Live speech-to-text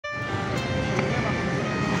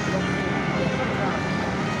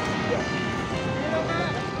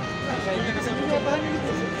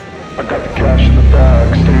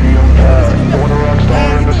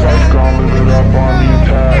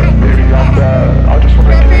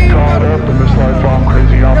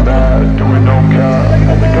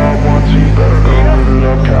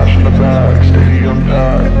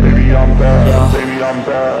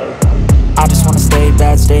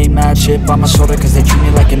chip on my shoulder cause they treat me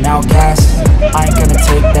like an outcast. I ain't gonna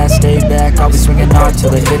take that, stay back. I'll be swinging hard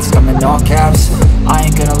till the hits come in all caps. I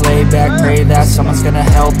ain't gonna lay back, pray that someone's gonna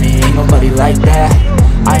help me. Ain't nobody like that.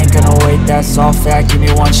 I ain't gonna wait, that's all fact. Give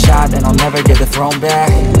me one shot and I'll never get the throne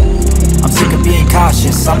back. I'm sick of being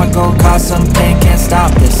cautious, I'ma go cause some pain, can't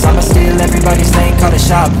stop this. I'ma steal everybody's lane, call it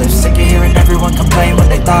shoplift. Sick of hearing everyone complain when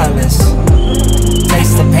they thoughtless.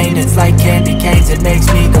 Taste the pain, it's like candy canes. It makes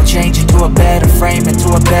me go change into a better frame,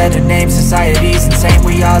 into a better name. Society's insane,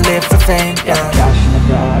 we all live for fame, yeah. Cash in the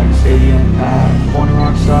bag, stadium packed. Born a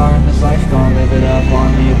rock star in this life, gon' live it up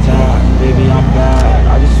on the attack. Baby, I'm bad,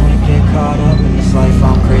 I just wanna get caught up in this life.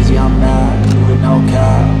 I'm crazy, I'm mad, do it no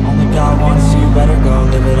cap. Only God wants you, better go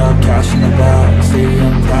live it up. Cash in the bag,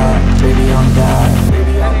 stadium packed. Baby, I'm bad,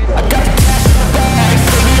 baby, I'm bad. I got the cash in the bag,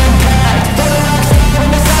 stadium packed. Born a rock star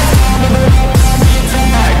in this life, gon' live it up.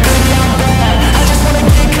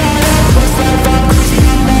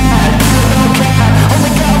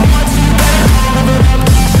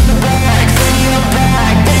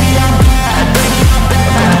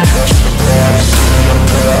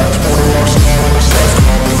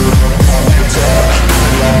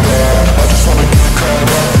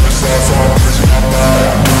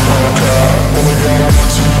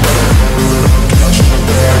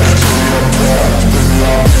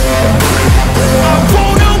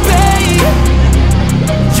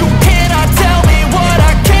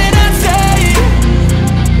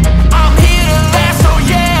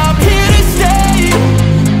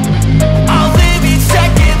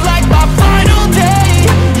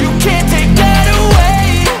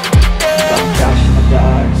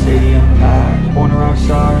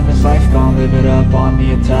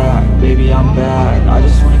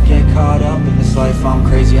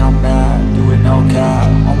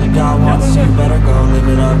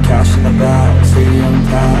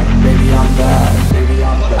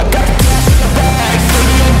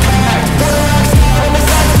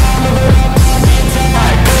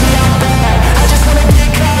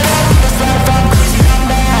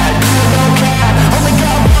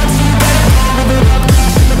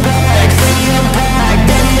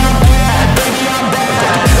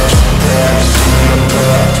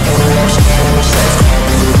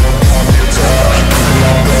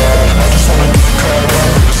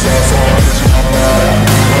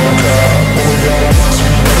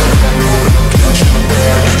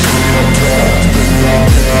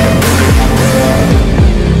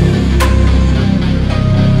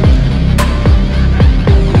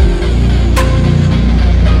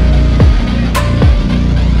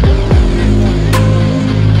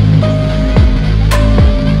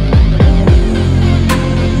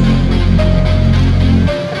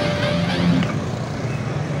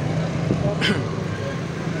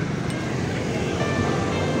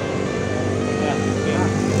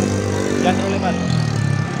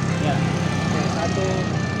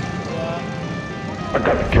 I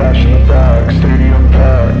got the cash in the bag, stadium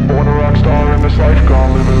packed. Born a rock star in this life,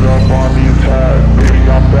 gon' live it up on the attack. Baby,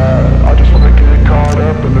 I'm bad, I just wanna get caught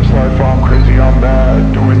up in this life. I'm crazy, I'm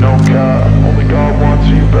mad, doing no cap. Only God wants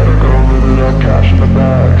you, better go live it up. Cash in the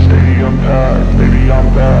bag, stadium packed. Baby, I'm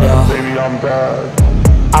bad, baby, I'm bad.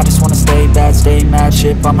 I just wanna stay bad, stay mad.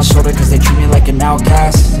 Chip on my shoulder cause they treat me like an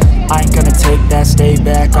outcast. I ain't gonna take that, stay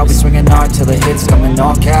back. I'll be swinging hard till the hits come in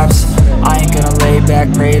all caps. I ain't gonna lay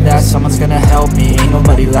back, pray that someone's gonna help me. Ain't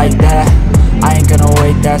nobody like that. I ain't gonna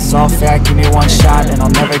wait, that's all fact. Give me one shot and I'll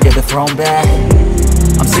never get the throne back.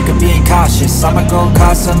 I'm sick of being cautious, I'ma go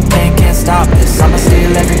cause some pain, can't stop this. I'ma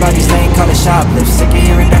steal everybody's lane, call it shoplift. Sick of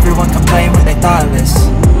hearing everyone complain when they thoughtless.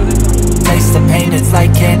 Taste the pain, it's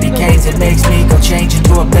like candy canes. It makes me go change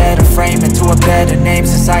into a better frame, into a better name.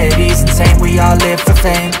 Society's insane, we all live for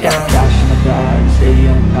fame, yeah. Cash in the bag,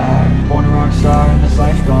 stadium packed. Born a rock star in this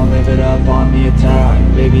life, gon' live it up on the attack.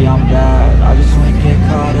 Baby, I'm bad, I just wanna get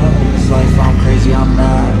caught up in this life. I'm crazy, I'm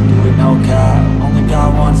mad, do it no cap. Only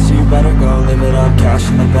God wants you, better go live it up. Cash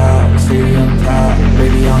in the bag, stadium packed.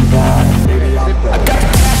 Baby, I'm bad, baby, I'm bad. I got the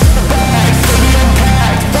cash in the bag, stadium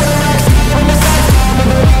packed. Born a rock star in this life, gon'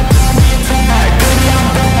 live it up. Cash in the bag,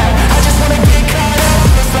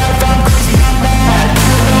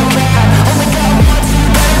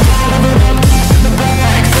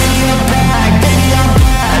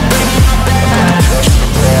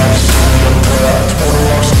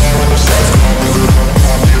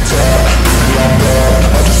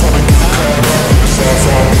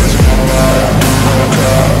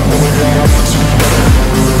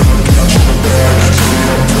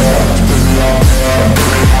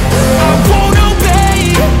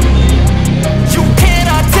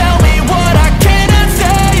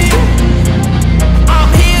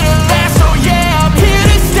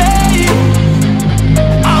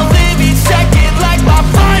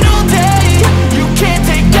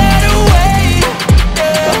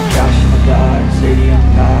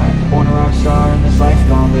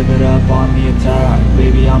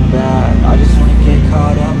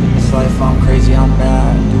 I'm crazy, I'm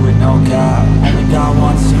mad, do it no cap. Only got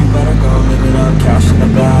one, so you better go live it up. Cash in the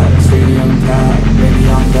bag, stadium packed. Baby,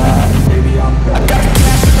 I'm bad, baby, I'm bad. I got the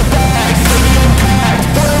cash in the bag, stadium packed.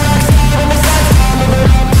 Put a rock star on the side, live it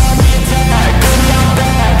up on the attack. Baby, I'm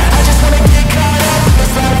bad, I just wanna get caught up in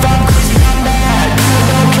this life. I'm crazy, I'm mad, do it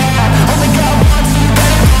no cap. Only got one, so you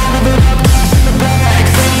better go live it up. Cash in the bag,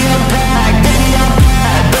 stadium packed. Baby, I'm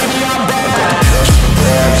bad, baby, I'm bad. I got the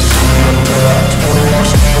cash in the bag, stadium packed. Put a rock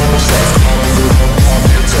star on the side, live it up on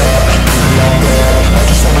the attack. Baby, I'm bad, I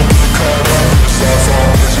just wanna get caught up in this life. I'm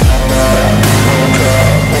crazy, I'm mad, do it no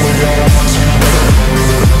cap. Only got one, so you better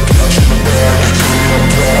go live it up. Cash in the bag, stadium packed. Baby, I'm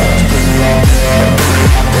bad, baby, I'm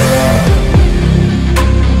bad.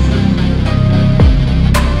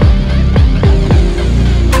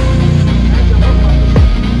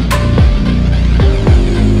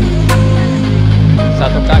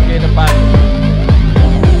 Satu kaki depan.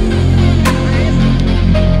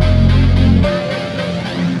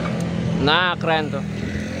 Nah, keren tuh.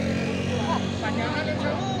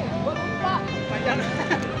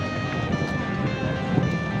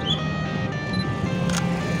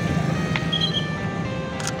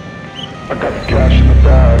 I got the cash in the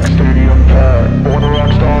bag, stadium packed. Born a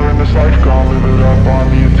rock star in this life, gon' live it up on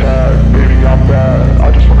the attack. Baby, I'm bad,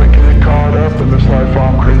 I just wanna get caught up in this life.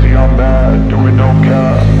 I'm crazy, I'm mad, doing no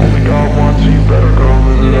cap. Only got one, so you better go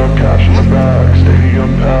live it up. Cash in the bag,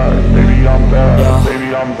 stadium packed. Baby, I'm bad,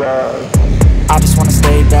 baby, I'm bad. I just wanna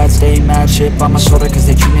stay bad, stay mad. Chip on my shoulder cause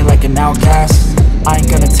they treat me like an outcast. I ain't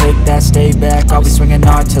gonna take that, stay back. I'll be swinging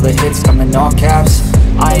hard till the hits come in all caps.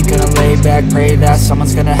 I ain't gonna lay back, pray that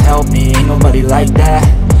someone's gonna help me. Ain't nobody like that.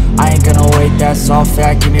 I ain't gonna wait, that's all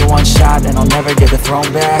fact. Give me one shot and I'll never get the throne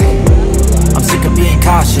back. I'm sick of being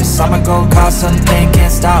cautious, I'ma go cause something,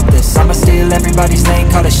 can't stop this. I'ma steal everybody's lane,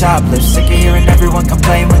 call it shoplift. Sick of hearing everyone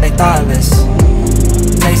complain when they thoughtless.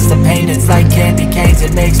 Taste the pain, it's like candy canes.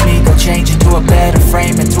 It makes me go change into a better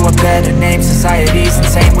frame, into a better name. Society's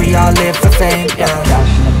insane, we all live for fame, yeah.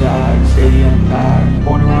 Cash in the bag, stadium packed.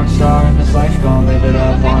 Born a rock star in this life, gon' live it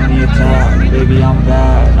up on the attack. Baby, I'm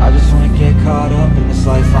bad, I just wanna get caught up in this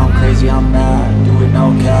life. I'm crazy, I'm mad, do it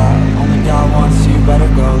no cap. Only got one, so you better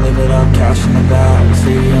go live it up. Cash in the bag,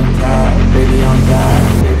 stadium packed. Baby, I'm bad,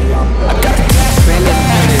 baby, I'm bad. I got the cash in the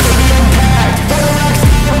bag, stadium packed. Born a rock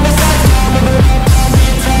star in this life, gon' live it up.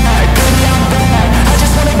 Baby, I'm bad, I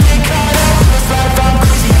just wanna get caught up in this life. I'm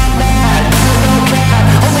crazy, I'm mad, do it no cap.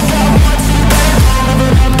 Only got one, so you better go live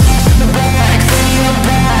it up. Cash in the bag, stadium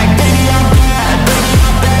packed. Baby, I'm bad, baby,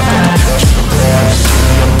 I'm bad. Cash in the bag,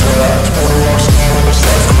 stadium packed. Born a rock star in this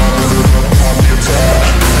life, gon' live it up on the attack.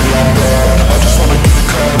 Baby, I'm bad, I just wanna get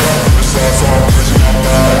caught up in this life. I'm crazy, I'm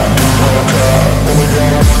mad, do it no cap. Only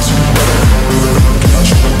got one, so you better go live it up.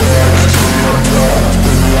 Cash in the bag, stadium packed.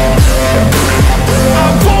 Baby, I'm bad, baby, I'm bad. I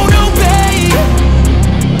won't obey.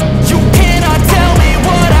 You cannot tell me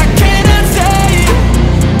what I cannot say.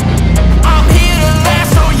 I'm here to last,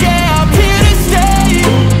 so yeah, I'm here to stay.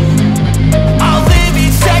 I'll live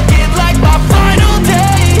each second like my final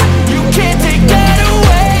day. You can't take that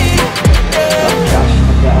away. Cash in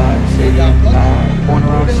the bag, stadium packed. Born a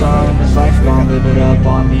rock star in this life, gon' live it up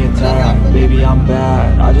on the attack. Baby, I'm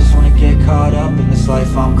bad, I just wanna get caught up in this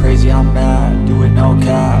life. I'm crazy, I'm mad, do it no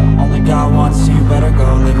cap. Only got one, so you better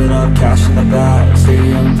go live it up. Cash in the bag,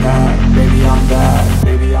 stadium